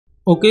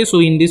Okay, so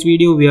in this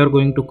video we are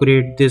going to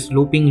create this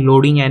looping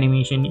loading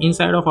animation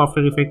inside of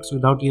After Effects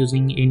without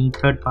using any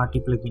third-party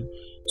plugin.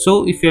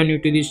 So if you are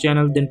new to this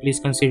channel, then please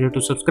consider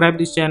to subscribe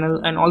this channel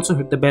and also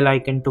hit the bell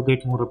icon to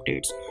get more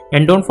updates.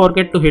 And don't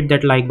forget to hit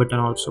that like button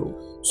also.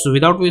 So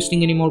without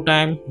wasting any more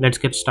time, let's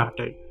get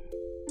started.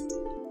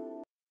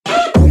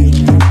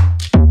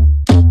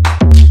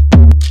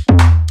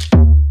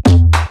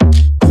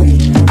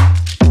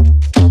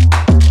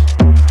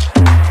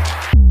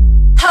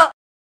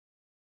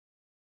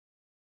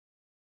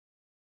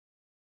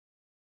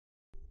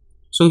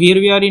 So here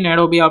we are in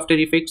Adobe After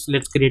Effects.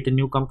 Let's create a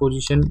new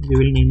composition. We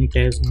will name it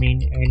as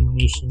main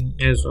animation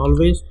as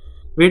always.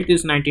 Width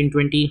is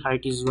 1920,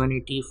 height is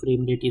 180,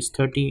 frame rate is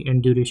 30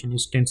 and duration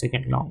is 10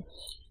 seconds long.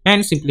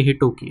 And simply hit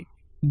OK.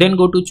 Then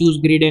go to choose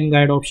grid and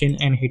guide option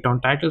and hit on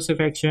title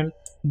selection.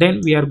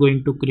 Then we are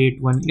going to create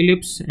one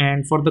ellipse,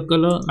 and for the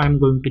color I'm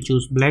going to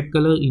choose black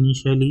color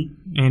initially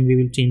and we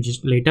will change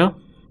it later,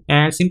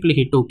 and simply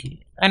hit OK.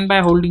 And by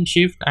holding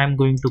shift I'm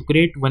going to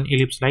create one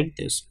ellipse like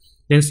this.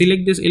 Then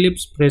select this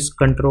ellipse, press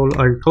Ctrl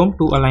Alt Home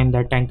to align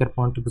that anchor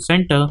point to the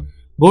center.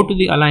 Go to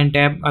the Align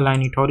tab,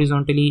 align it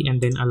horizontally and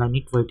then align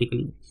it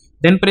vertically.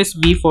 Then press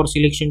V for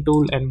selection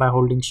tool, and by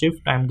holding shift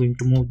I am going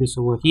to move this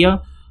over here.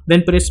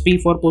 Then press P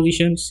for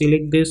position,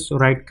 select this,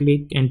 right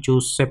click and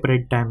choose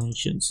separate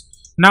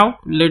dimensions. Now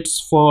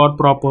for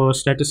proper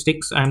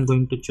statistics I am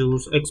going to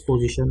choose X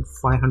position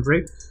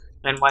 500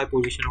 and Y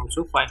position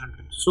also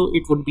 500. So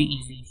it would be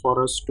easy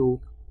for us to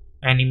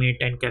animate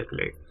and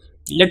calculate.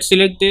 Let's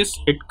select this,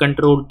 hit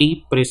Ctrl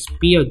D, press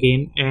P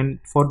again, and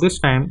for this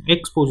time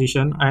X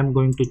position I am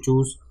going to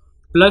choose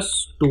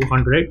plus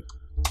 200.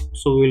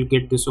 So we will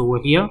get this over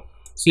here.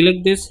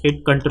 Select this,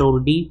 hit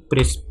Ctrl D,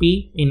 press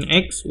P. In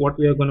X what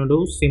we are going to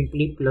do,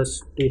 simply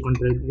plus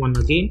 201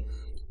 again.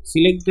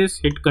 Select this,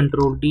 hit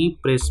Ctrl D,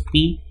 press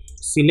P.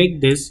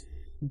 Select this,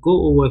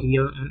 go over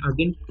here and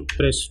again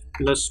press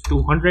plus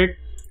 200.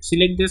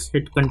 Select this,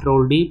 hit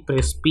Ctrl D,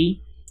 press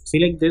P.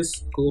 Select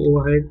this,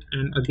 go ahead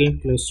and again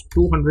plus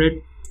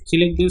 200.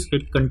 Select this,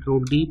 hit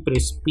Ctrl D,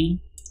 press P.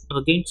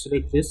 Again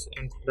select this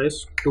and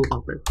press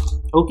 200.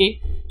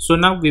 Okay, so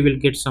now we will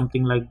get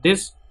something like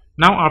this.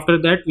 Now after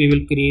that we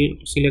will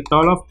select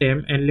all of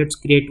them and let's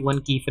create one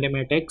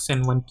keyframe at X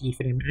and one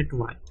keyframe at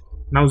Y.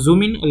 Now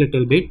zoom in a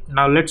little bit.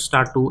 Now let's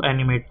start to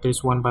animate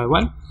this one by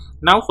one.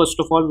 Now first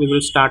of all we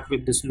will start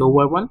with this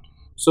lower one.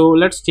 So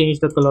let's change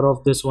the color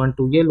of this one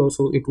to yellow,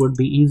 so it would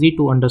be easy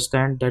to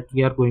understand that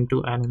we are going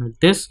to animate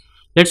this.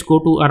 Let's go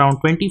to around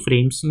 20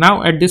 frames.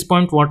 Now at this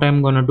point what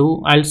I'm gonna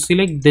do, I'll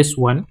select this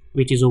one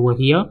which is over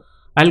here.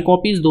 I'll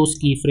copy those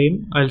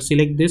keyframe. I'll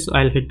select this,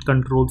 I'll hit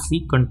Ctrl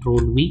C,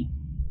 Ctrl V.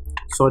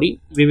 Sorry,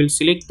 we will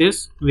select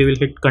this, we will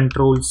hit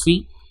Ctrl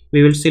C.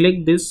 We will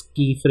select this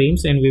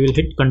keyframes and we will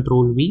hit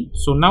Ctrl V.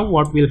 So now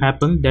what will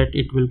happen, that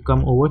it will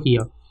come over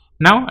here.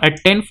 Now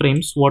at 10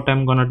 frames what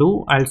I'm gonna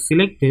do, I'll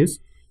select this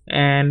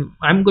and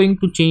I'm going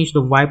to change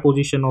the Y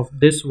position of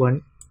this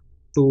one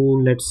to,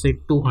 let's say,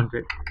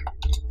 200.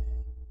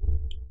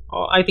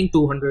 I think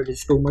 200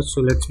 is too much,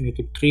 so let's make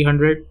it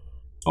 300,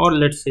 or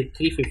let's say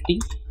 350.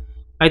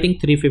 I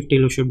think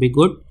 350 should be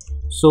good.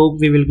 So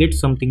we will get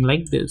something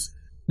like this.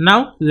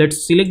 Now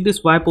let's select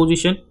this Y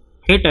position,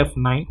 hit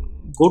F9,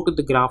 go to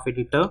the graph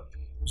editor,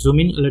 zoom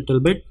in a little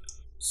bit,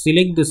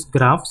 select this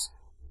graphs.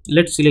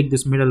 Let's select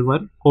this middle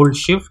one, hold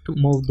shift,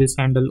 move this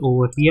handle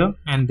over here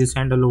and this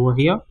handle over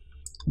here,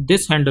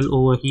 this handle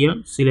over here,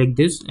 select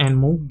this and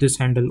move this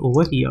handle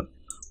over here.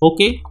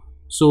 Okay,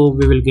 so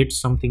we will get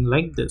something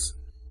like this.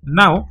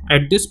 Now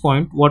at this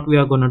point what we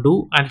are gonna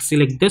do, I'll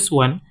select this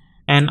one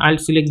and I'll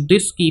select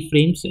this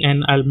keyframes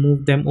and I'll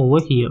move them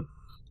over here.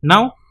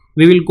 Now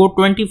we will go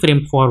 20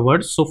 frames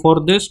forward. So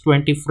for this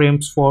 20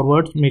 frames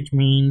forward, which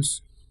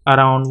means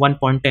around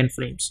 1.10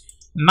 frames.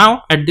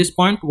 Now at this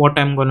point what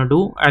I'm gonna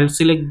do, I'll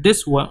select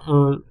this one,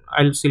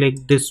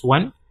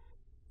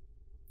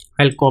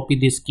 I'll copy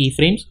these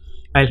keyframes,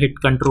 I'll hit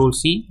Ctrl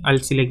C, I'll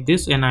select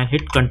this and I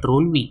hit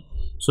Ctrl V.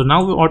 So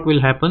now what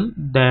will happen,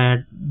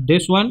 that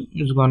this one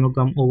is going to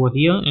come over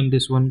here and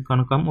this one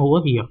gonna come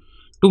over here.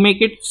 To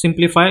make it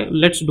simplify,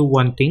 let's do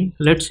one thing.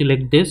 Let's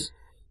select this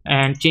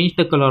and change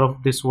the color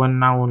of this one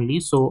now only.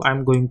 So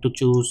I'm going to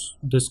choose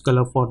this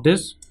color for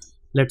this.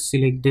 Let's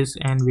select this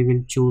and we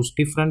will choose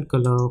different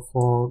color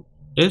for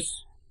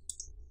this.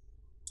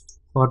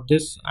 For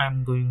this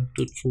I'm going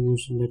to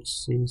choose,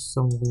 let's say,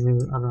 somewhere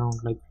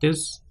around like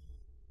this.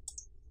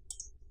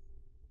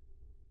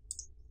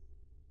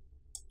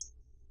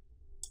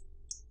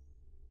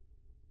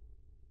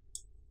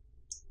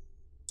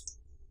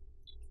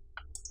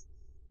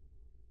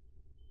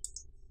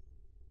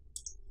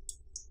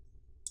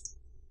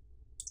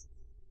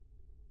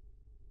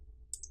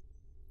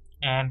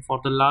 And for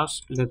the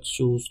last, let's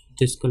choose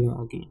this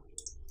color again.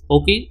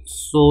 Okay,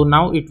 so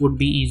now it would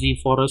be easy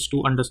for us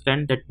to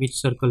understand that which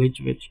circle is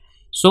which.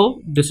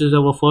 So this is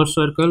our first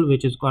circle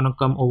which is gonna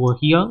come over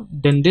here,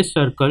 then this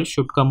circle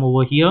should come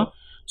over here.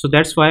 So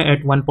that's why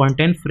at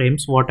 1.10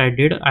 frames what I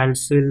did, I'll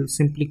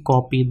simply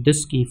copy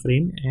this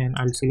keyframe and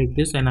I'll select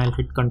this and I'll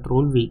hit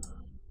Ctrl V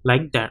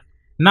like that.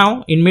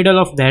 Now in middle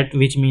of that,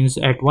 which means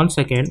at 1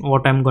 second,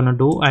 what I'm gonna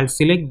do, I'll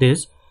select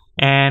this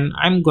and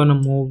I'm gonna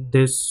move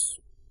this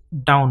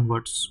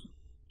downwards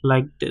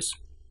like this.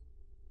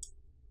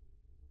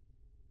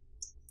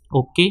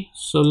 Okay,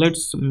 so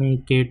let's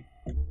make it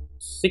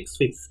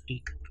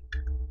 650.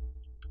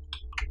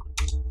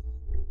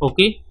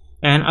 Okay,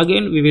 and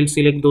again we will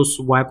select those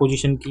Y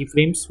position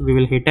keyframes. We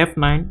will hit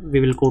F9. We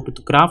will go to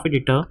the graph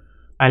editor.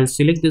 I'll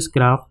select this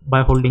graph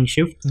by holding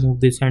shift, move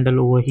this handle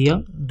over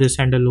here, this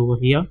handle over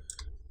here,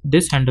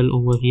 this handle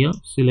over here,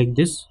 select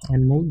this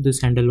and move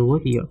this handle over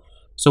here.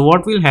 So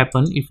what will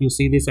happen if you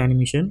see this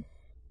animation,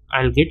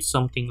 I'll get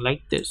something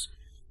like this.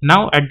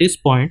 Now at this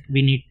point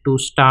we need to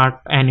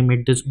start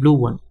animate this blue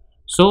one.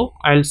 So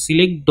I'll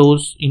select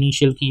those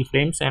initial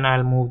keyframes and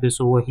I'll move this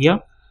over here.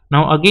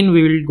 Now again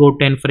we will go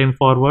 10 frame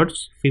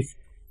forwards,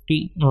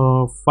 50,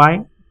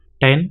 5,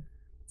 10,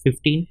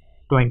 15,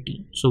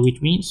 20. So which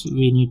means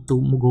we need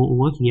to go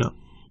over here.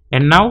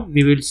 And now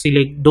we will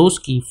select those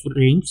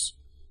keyframes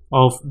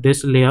of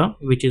this layer,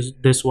 which is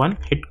this one.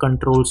 Hit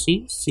Ctrl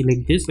C,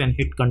 select this and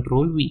hit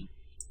Ctrl V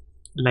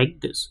like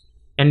this.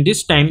 And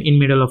this time in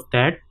middle of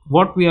that,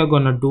 what we are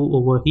gonna do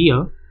over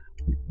here,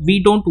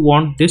 we don't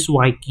want this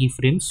Y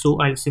keyframe, so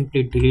I'll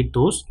simply delete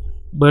those.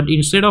 But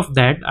instead of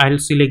that, I'll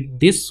select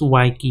this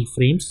Y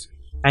keyframes,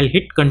 I'll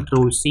hit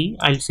Ctrl C,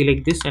 I'll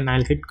select this and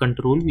I'll hit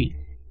Ctrl V.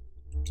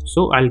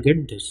 So I'll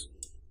get this.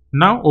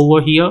 Now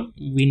over here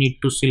we need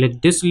to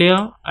select this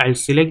layer. I'll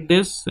select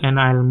this and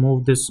I'll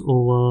move this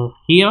over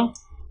here.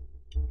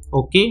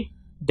 Okay,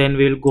 then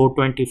we'll go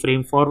 20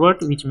 frame forward,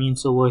 which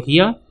means over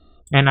here,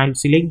 and I'll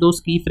select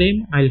those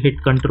keyframe. I'll hit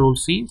Ctrl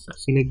C,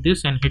 select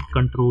this and hit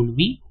Ctrl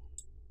V.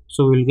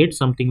 So we'll get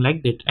something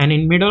like that. And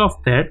in middle of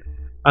that,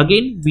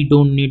 again we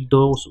don't need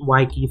those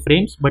Y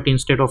keyframes, but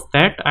instead of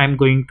that I'm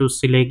going to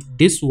select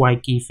this Y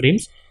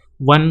keyframes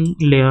one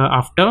layer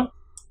after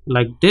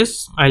like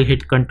this. I'll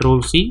hit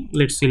Ctrl C,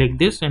 let's select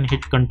this and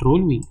hit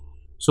Ctrl V.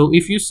 So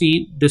if you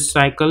see, this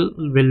cycle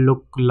will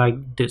look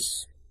like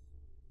this.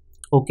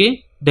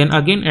 Okay, then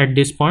again at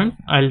this point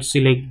I'll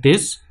select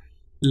this,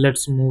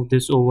 let's move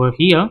this over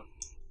here,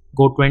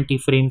 go 20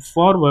 frames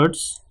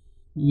forwards,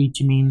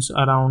 which means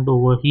around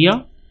over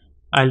here.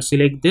 I'll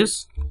select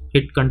this,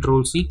 hit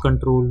Ctrl C,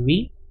 Ctrl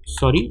V,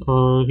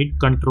 hit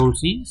Ctrl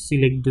C,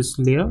 select this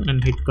layer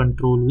and hit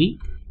Ctrl V.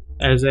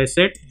 As I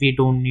said, we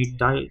don't need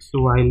this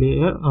Y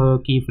layer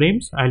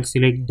keyframes. I'll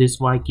select this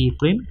Y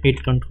keyframe,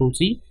 hit Ctrl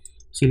C,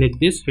 select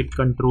this, hit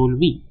Ctrl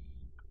V.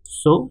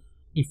 So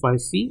if I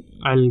see,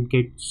 I'll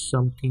get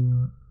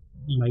something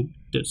like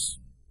this.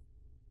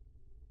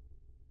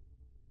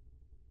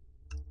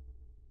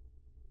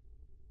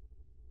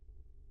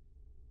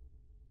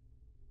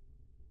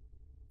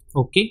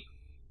 Okay,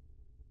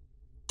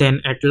 then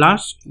at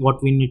last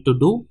what we need to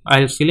do,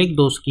 I'll select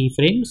those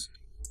keyframes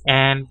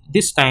and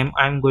this time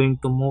I'm going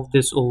to move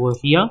this over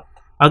here.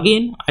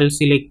 Again I'll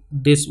select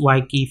this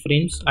Y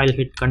keyframes, I'll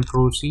hit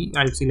Ctrl C,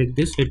 I'll select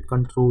this, hit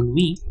Ctrl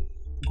V,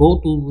 go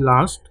to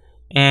last.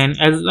 And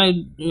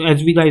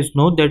as we guys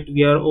know that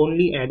we are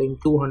only adding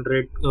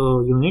 200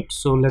 units,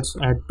 so let's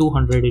add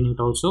 200 in it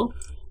also.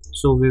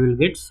 So we will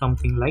get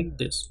something like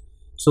this.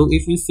 So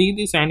if you see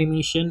this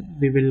animation,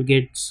 we will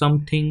get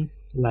something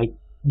like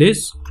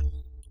this,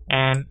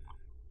 and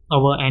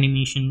our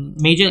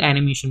major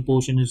animation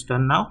portion is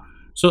done now.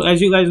 So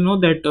as you guys know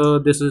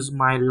that this is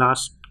my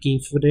last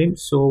keyframe,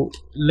 so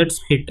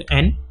let's hit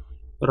N,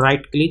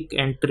 right click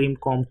and trim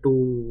comp to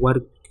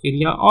work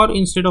area, or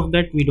instead of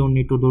that we don't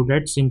need to do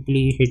that,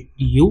 simply hit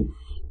U,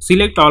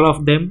 select all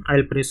of them.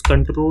 I'll press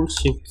Ctrl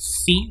Shift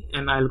C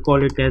and I'll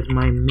call it as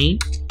my main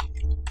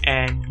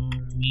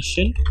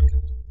animation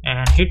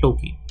and hit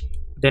OK.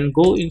 Then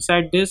go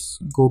inside this,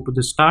 go to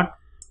the start,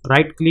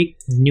 right click,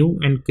 new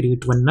and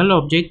create one null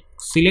object,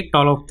 select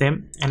all of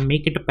them and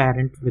make it a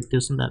parent with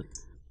this null.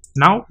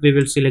 Now we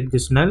will select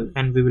this null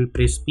and we will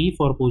press P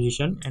for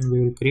position and we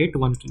will create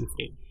one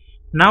keyframe.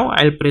 Now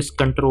I'll press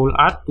Ctrl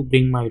R to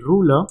bring my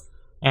ruler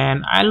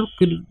and I'll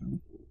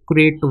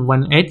create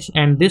one edge,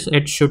 and this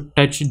edge should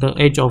touch the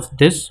edge of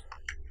this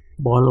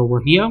ball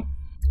over here.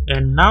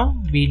 And now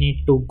we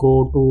need to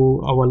go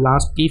to our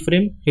last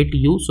keyframe, hit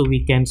U so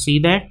we can see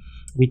that,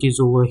 which is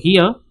over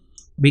here.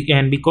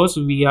 And because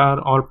we are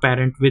all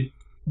parent with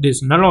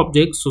this null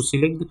object, so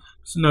select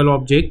this null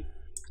object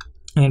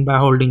and by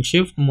holding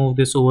shift move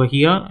this over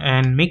here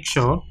and make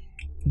sure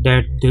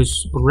that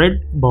this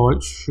red ball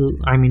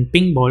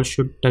pink ball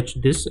should touch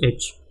this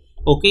edge.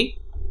 Okay,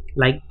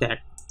 like that.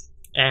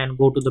 And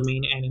go to the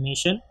main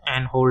animation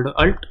and hold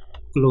Alt,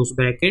 close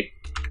bracket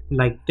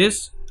like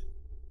this.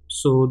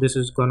 So this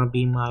is gonna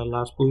be my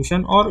last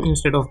position, or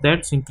instead of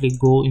that simply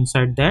go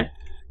inside that,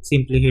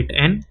 simply hit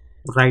N,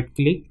 right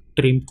click,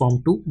 trim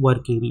comp to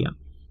work area.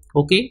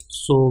 Okay,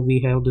 so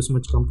we have this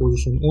much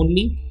composition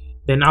only.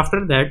 Then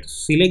after that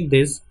select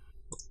this,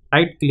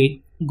 right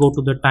click, go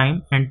to the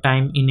time and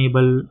time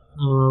enable,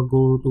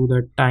 go to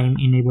the time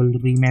enable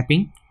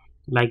remapping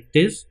like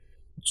this.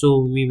 So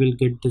we will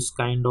get this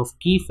kind of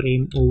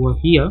keyframe over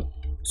here.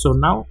 So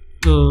now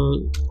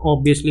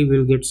obviously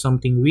we'll get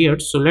something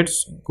weird. So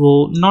let's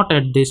go not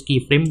at this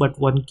keyframe but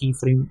one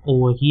keyframe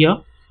over here,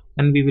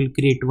 and we will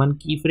create one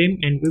keyframe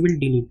and we will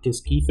delete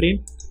this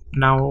keyframe.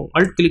 Now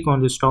alt click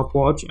on the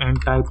stopwatch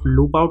and type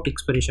loop out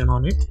expression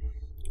on it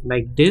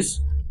like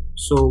this.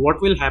 So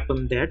what will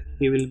happen that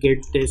we will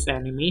get this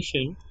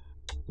animation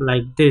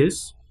like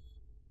this,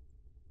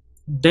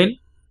 then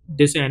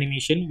this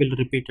animation will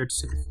repeat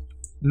itself.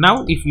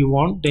 Now if you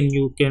want, then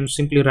you can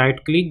simply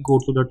right click, go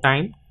to the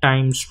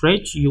time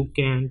stretch. You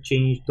can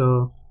change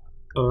the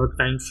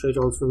time stretch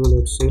also,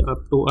 let's say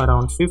up to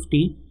around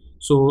 50,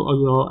 so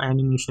your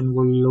animation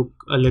will look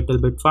a little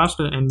bit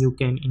faster, and you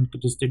can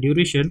increase the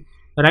duration.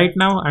 Right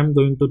now I'm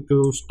going to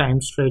choose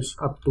time stretch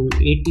up to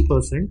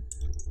 80%,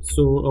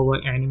 so our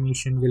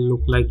animation will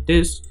look like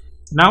this.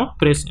 Now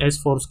press S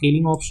for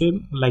scaling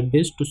option like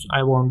this.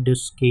 I want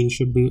this scale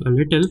should be a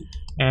little,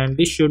 and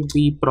this should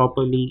be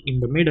properly in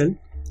the middle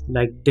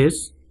like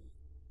this.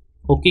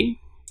 Okay,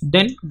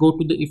 then go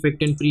to the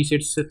effect and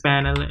presets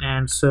panel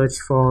and search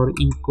for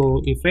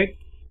echo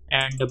effect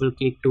and double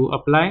click to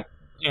apply.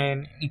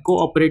 And echo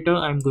operator,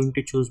 I'm going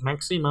to choose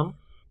maximum.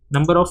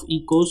 Number of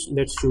echoes,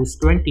 let's choose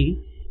 20.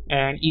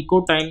 And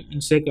echo time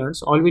in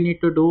seconds. All we need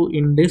to do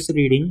in this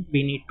reading,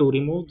 we need to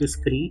remove this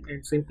 3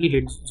 and simply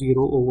hit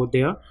 0 over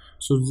there.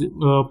 So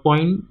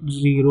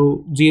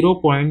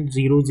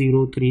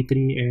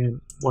 0.0033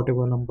 and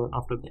whatever number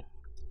after that.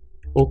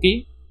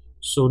 Okay,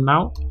 so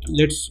now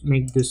let's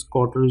make this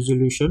quarter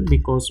resolution,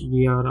 because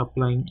we are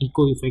applying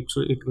echo effect,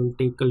 so it will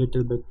take a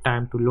little bit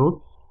time to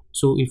load.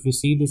 So if we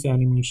see this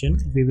animation,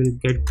 we will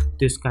get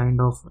this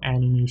kind of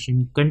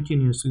animation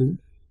continuously,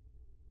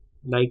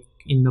 like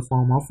in the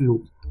form of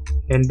loop.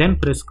 And then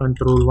press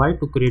Ctrl Y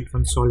to create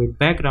one solid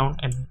background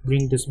and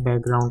bring this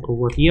background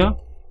over here,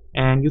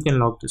 and you can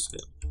lock this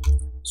there.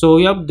 So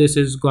yep, this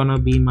is gonna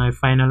be my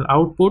final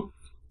output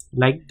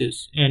like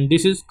this, and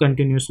this is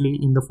continuously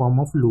in the form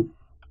of loop.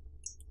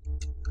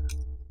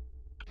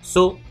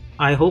 So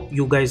I hope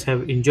you guys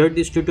have enjoyed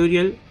this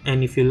tutorial,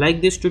 and if you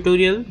like this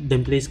tutorial,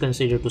 then please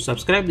consider to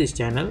subscribe this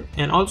channel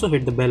and also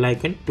hit the bell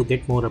icon to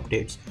get more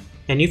updates.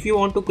 And if you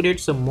want to create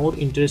some more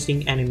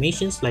interesting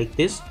animations like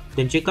this,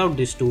 then check out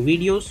these two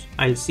videos.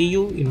 I'll see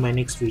you in my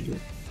next video.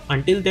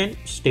 Until then,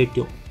 stay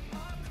tuned.